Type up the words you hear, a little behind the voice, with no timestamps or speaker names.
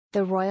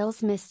The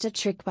royals missed a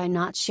trick by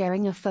not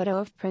sharing a photo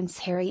of Prince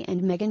Harry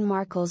and Meghan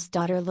Markle's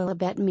daughter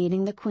Lilibet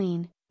meeting the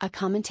Queen. A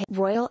commentator.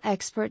 Royal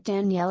expert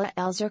Daniela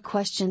Elzer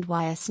questioned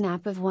why a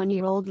snap of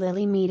 1-year-old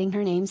Lily meeting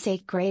her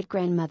namesake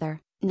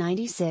great-grandmother,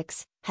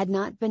 96, had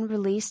not been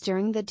released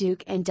during the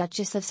Duke and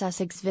Duchess of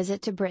Sussex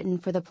visit to Britain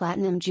for the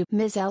Platinum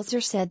Jubilee. Ms.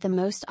 Elzer said the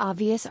most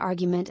obvious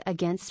argument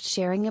against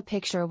sharing a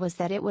picture was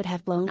that it would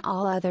have blown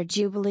all other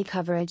Jubilee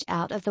coverage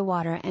out of the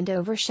water and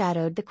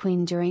overshadowed the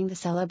Queen during the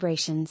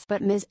celebrations.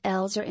 But Ms.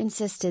 Elzer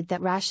insisted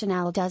that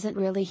rationale doesn't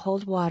really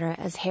hold water,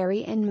 as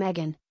Harry and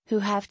Meghan, who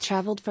have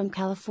traveled from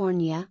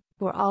California,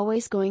 were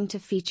always going to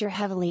feature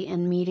heavily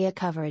in media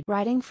coverage.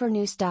 Writing for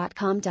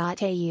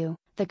news.com.au,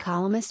 the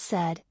columnist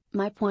said,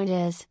 "My point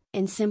is,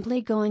 in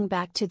simply going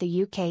back to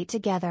the UK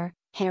together,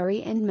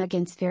 Harry and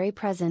Meghan's very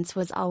presence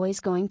was always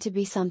going to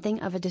be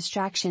something of a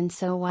distraction,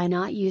 so why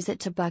not use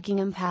it to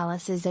Buckingham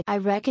Palace's I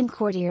reckon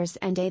courtiers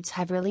and aides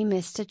have really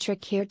missed a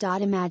trick here.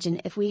 Imagine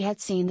if we had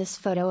seen this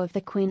photo of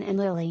the Queen and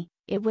Lily.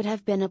 It would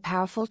have been a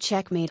powerful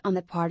checkmate on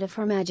the part of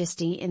Her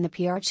Majesty in the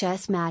PR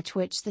chess match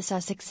which the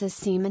Sussexes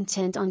seem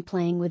intent on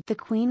playing with." The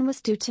Queen was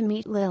due to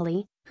meet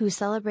Lily, who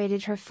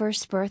celebrated her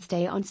first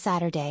birthday on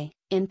Saturday,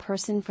 in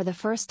person for the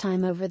first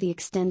time over the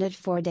extended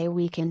 4-day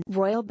weekend.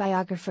 Royal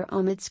biographer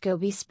Omid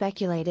Scobie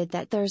speculated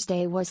that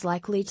Thursday was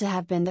likely to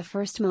have been the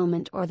first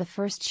moment or the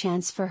first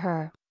chance for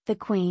her, the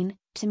Queen,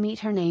 to meet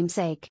her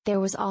namesake. There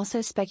was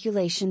also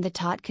speculation the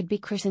tot could be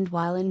christened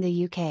while in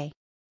the UK.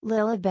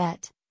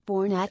 Lilibet,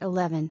 born at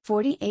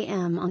 11:40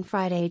 a.m. on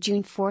Friday,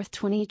 June 4,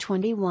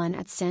 2021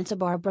 at Santa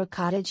Barbara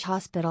Cottage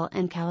Hospital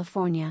in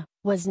California,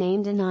 was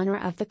named in honor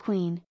of the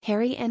Queen.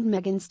 Harry and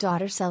Meghan's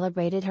daughter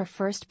celebrated her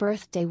first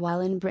birthday while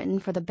in Britain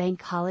for the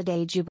bank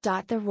holiday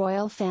Jubilee. The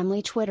royal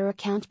family Twitter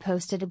account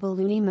posted a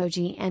balloon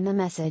emoji and the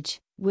message,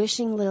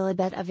 wishing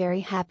Lilibet a very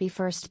happy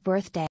first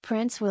birthday.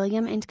 Prince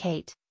William and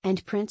Kate,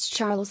 and Prince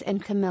Charles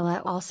and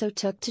Camilla also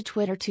took to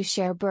Twitter to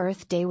share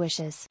birthday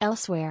wishes.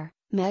 Elsewhere,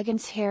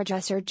 Meghan's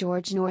hairdresser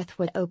George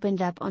Northwood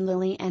opened up on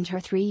Lily and her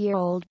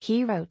 3-year-old.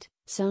 He wrote,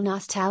 "So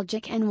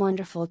nostalgic and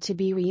wonderful to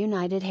be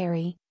reunited,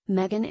 Harry,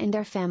 Meghan and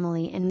their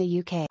family in the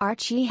UK.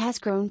 Archie has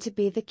grown to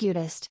be the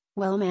cutest,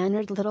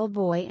 well-mannered little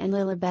boy and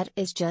Lilibet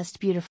is just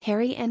beautiful."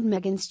 Harry and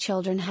Meghan's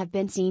children have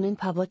been seen in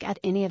public at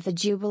any of the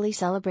Jubilee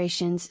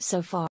celebrations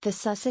so far. The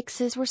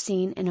Sussexes were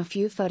seen in a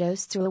few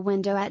photos through a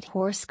window at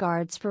Horse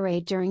Guards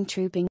Parade during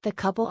trooping. The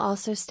couple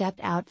also stepped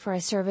out for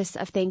a service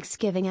of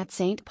Thanksgiving at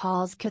St.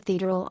 Paul's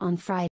Cathedral on Friday.